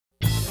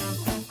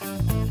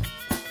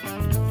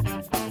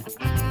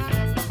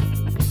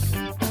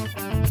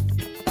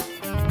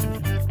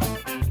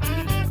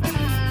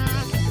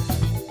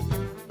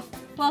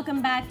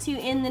welcome back to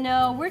In the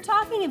Know. We're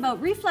talking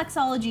about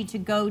reflexology to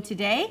go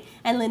today,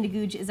 and Linda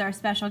Googh is our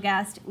special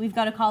guest. We've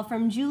got a call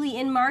from Julie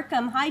in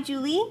Markham. Hi,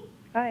 Julie.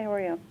 Hi, how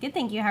are you? Good,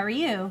 thank you. How are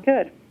you?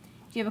 Good.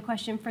 Do you have a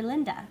question for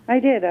Linda?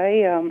 I did.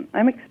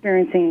 I'm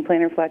experiencing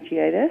plantar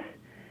fasciitis,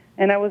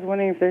 and I was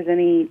wondering if there's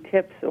any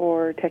tips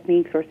or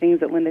techniques or things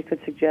that Linda could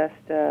suggest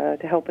to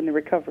help in the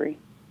recovery.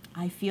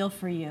 I feel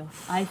for you.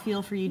 I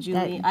feel for you,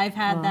 Julie. I've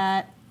had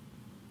that.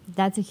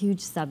 That's a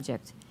huge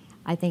subject.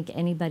 I think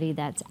anybody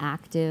that's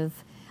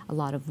active, a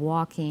lot of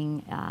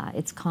walking,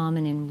 it's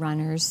common in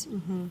runners,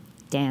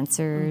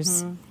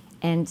 dancers.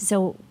 And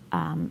so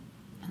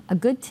a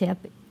good tip,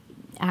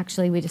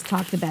 actually we just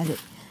talked about it,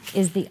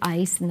 is the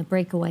ice and the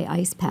breakaway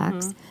ice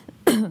packs.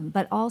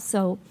 But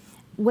also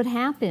what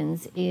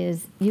happens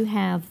is you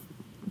have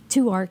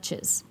two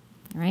arches,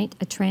 right?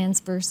 A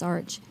transverse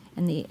arch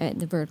and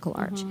the vertical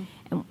arch.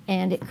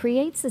 And it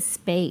creates a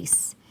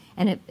space,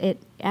 and it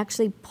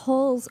actually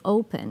pulls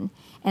open,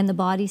 and the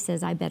body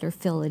says, I better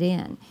fill it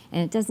in.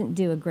 And it doesn't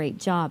do a great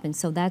job. And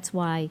so that's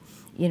why,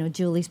 you know,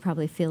 Julie's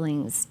probably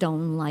feeling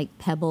stone-like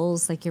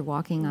pebbles, like you're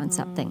walking on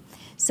something.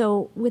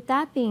 So with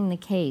that being the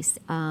case,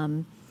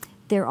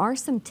 there are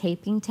some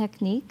taping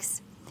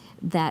techniques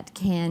that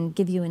can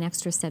give you an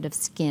extra set of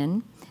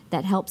skin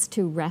that helps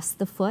to rest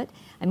the foot.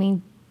 I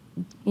mean,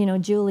 you know,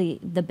 Julie,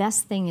 the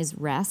best thing is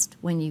rest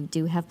when you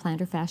do have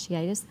plantar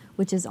fasciitis,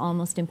 which is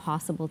almost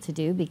impossible to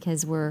do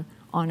because we're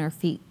on our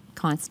feet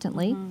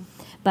constantly.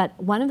 But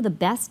one of the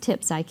best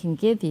tips I can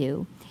give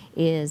you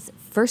is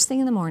first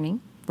thing in the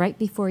morning, right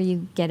before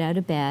you get out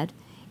of bed,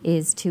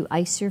 is to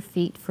ice your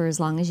feet for as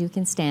long as you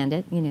can stand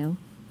it, you know,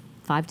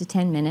 5 to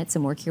 10 minutes,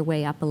 and work your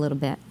way up a little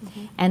bit.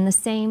 And the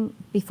same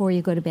before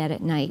you go to bed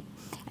at night.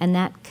 And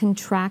that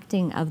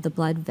contracting of the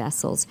blood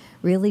vessels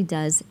really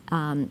does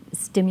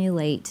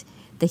stimulate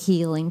the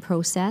healing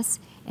process,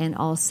 and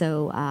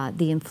also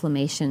the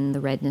inflammation, the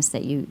redness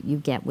that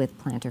you get with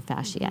plantar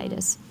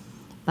fasciitis.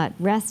 But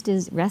rest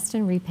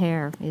and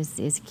repair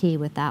is key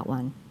with that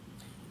one.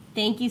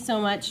 Thank you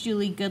so much,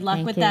 Julie. Good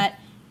luck with you. that.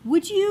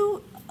 Would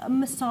you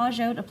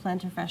massage out a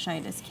plantar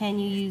fasciitis? Can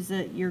you use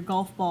your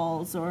golf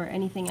balls or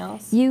anything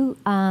else? You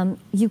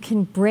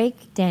can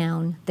break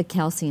down the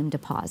calcium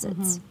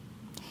deposits.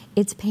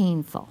 It's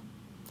painful.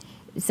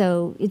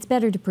 So it's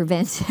better to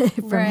prevent it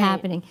from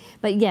happening.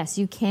 But yes,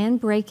 you can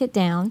break it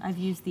down. I've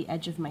used the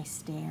edge of my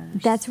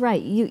stairs. That's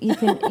right. You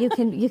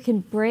can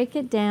break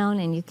it down,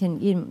 and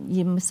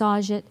you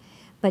massage it,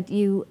 but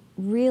you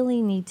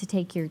really need to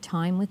take your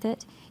time with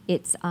it.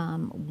 It's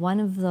one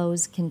of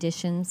those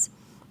conditions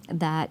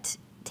that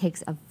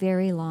takes a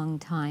very long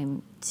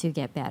time to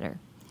get better,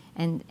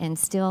 and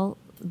still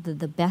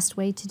the best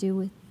way to do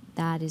with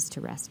that is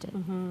to rest it.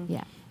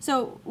 Yeah.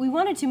 So we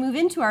wanted to move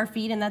into our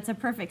feet, and that's a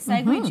perfect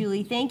segue,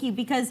 Julie. Thank you,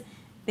 because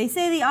they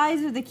say the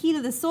eyes are the key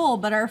to the soul,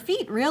 but our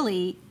feet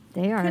really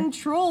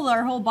control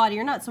our whole body,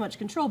 or not so much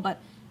control, but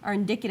are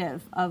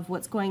indicative of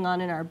what's going on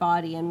in our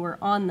body, and we're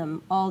on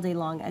them all day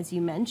long, as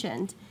you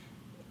mentioned.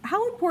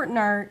 How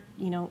important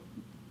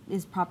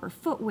is proper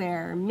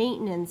footwear,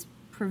 maintenance,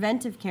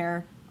 preventive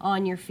care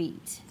on your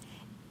feet?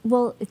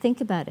 Well, think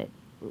about it.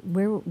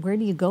 Where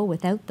do you go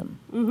without them,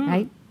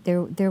 right?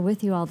 They're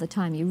with you all the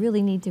time. You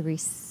really need to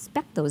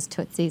respect those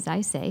tootsies, I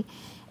say.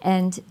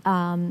 And,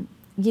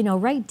 you know,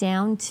 right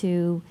down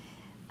to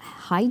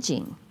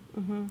hygiene.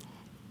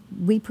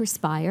 We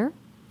perspire,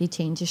 you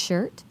change a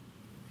shirt,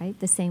 right?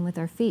 The same with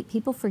our feet.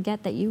 People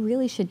forget that you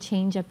really should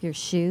change up your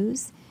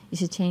shoes. You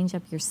should change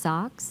up your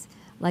socks,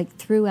 like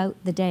throughout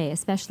the day,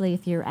 especially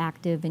if you're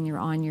active and you're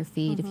on your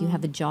feet, if you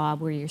have a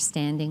job where you're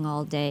standing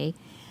all day.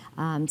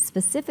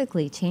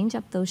 Specifically, change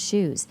up those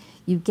shoes.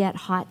 You get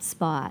hot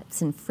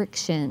spots and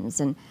frictions,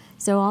 and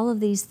so all of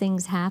these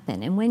things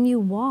happen. And when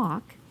you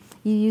walk,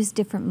 you use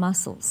different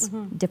muscles,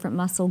 different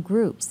muscle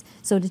groups.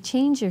 So to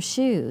change your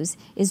shoes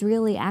is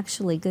really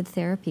actually good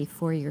therapy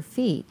for your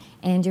feet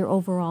and your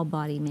overall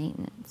body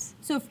maintenance.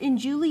 So if in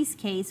Julie's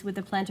case with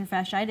the plantar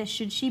fasciitis,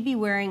 should she be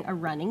wearing a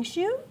running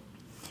shoe?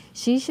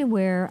 She should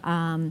wear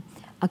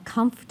a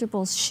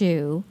comfortable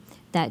shoe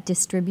that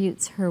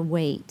distributes her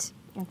weight.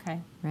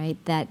 Okay. Right,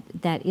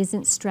 that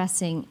isn't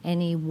stressing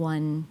any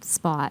one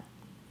spot,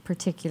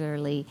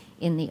 particularly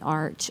in the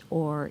arch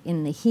or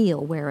in the heel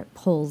where it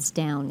pulls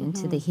down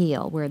into the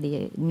heel where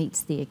it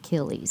meets the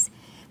Achilles.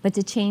 But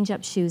to change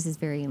up shoes is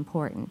very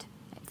important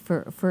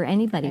for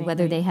anybody,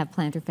 whether they have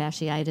plantar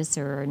fasciitis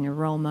or a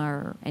neuroma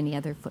or any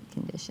other foot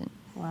condition.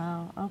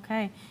 Wow,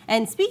 okay.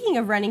 And speaking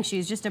of running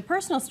shoes, just a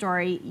personal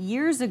story,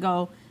 years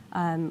ago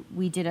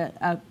we did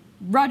a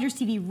Rogers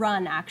TV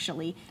run,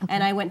 actually,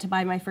 and I went to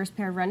buy my first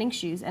pair of running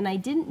shoes, and I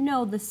didn't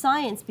know the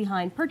science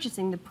behind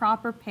purchasing the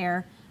proper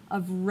pair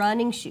of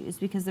running shoes,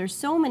 because there's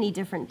so many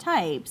different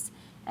types,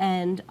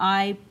 and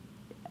I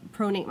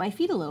pronate my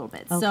feet a little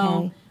bit.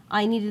 So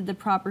I needed the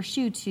proper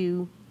shoe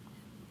to,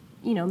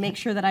 you know, make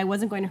sure that I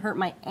wasn't going to hurt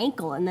my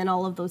ankle and then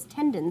all of those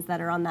tendons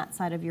that are on that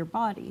side of your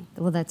body.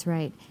 Well, that's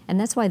right. And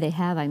that's why they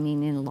have, I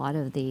mean, in a lot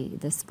of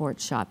the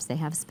sports shops, they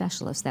have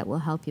specialists that will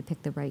help you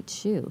pick the right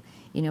shoe.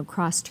 You know,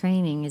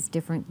 cross-training is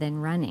different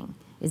than running.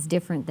 is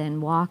different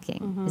than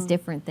walking, is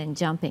different than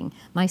jumping.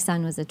 My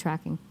son was a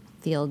track and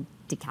field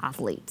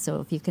decathlete, so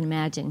if you can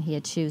imagine, he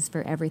had shoes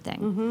for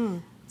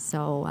everything.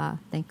 So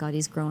thank God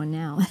he's growing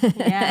now.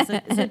 Yeah,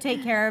 so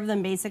take care of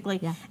them basically.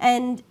 Yeah.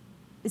 And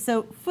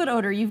so foot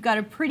odor, you've got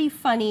a pretty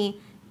funny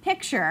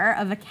picture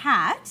of a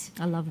cat.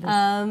 I love this.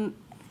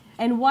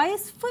 And why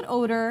is foot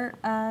odor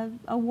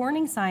a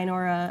warning sign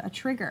or a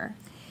trigger?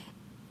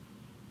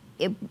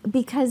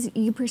 Because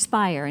you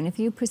perspire, and if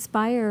you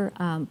perspire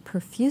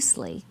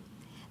profusely,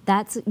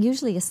 that's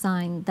usually a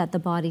sign that the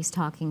body's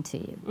talking to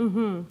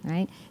you,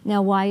 right?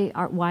 Now,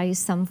 why is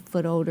some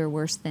foot odor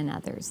worse than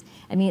others?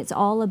 I mean, it's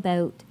all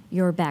about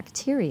your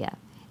bacteria,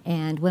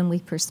 and when we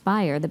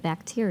perspire, the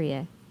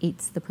bacteria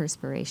eats the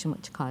perspiration,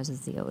 which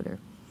causes the odor.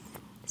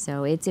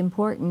 So it's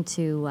important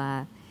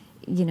to,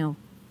 you know,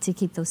 to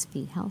keep those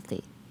feet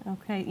healthy.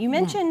 Okay, you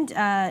mentioned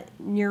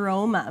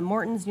neuroma,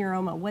 Morton's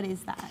neuroma. What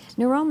is that?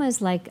 Neuroma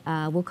is like,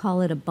 we'll call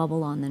it a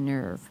bubble on the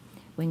nerve.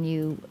 When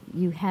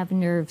you have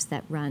nerves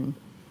that run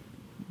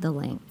the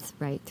length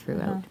right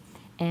throughout.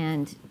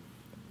 And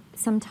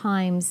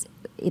sometimes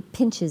it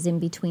pinches in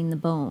between the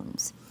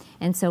bones.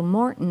 And so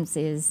Morton's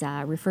is,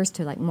 refers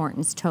to like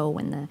Morton's toe,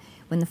 when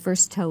the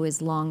first toe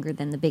is longer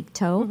than the big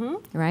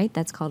toe, right?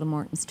 That's called a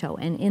Morton's toe.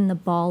 And in the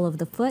ball of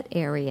the foot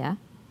area,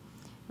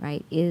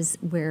 right, is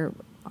where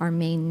our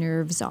main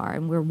nerves are,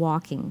 and we're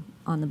walking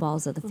on the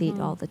balls of the feet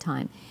all the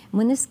time. And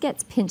when this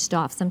gets pinched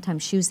off,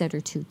 sometimes shoes that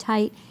are too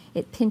tight,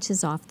 it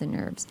pinches off the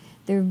nerves.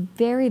 They're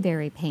very,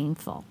 very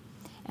painful.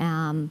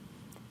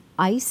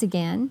 Ice,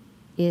 again,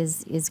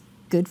 is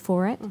good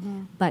for it,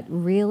 but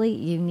really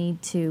you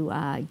need to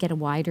get a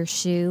wider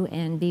shoe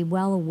and be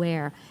well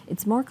aware.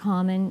 It's more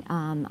common,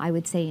 I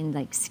would say, in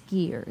like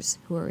skiers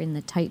who are in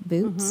the tight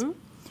boots,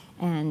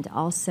 and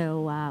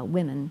also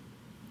women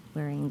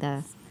wearing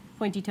the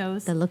pointy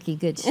toes, the looky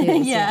good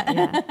shoes.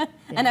 Yeah.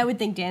 And I would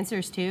think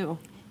dancers too.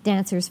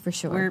 Dancers for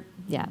sure.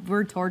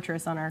 We're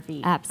torturous on our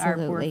feet.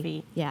 Absolutely. Our poor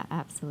feet. Yeah,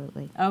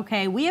 absolutely.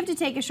 Okay, we have to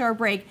take a short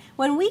break.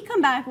 When we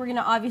come back, we're going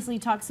to obviously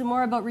talk some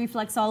more about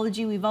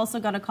reflexology. We've also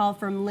got a call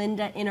from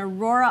Linda in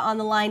Aurora on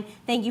the line.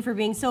 Thank you for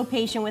being so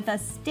patient with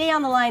us. Stay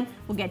on the line.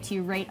 We'll get to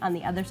you right on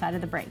the other side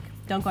of the break.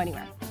 Don't go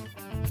anywhere.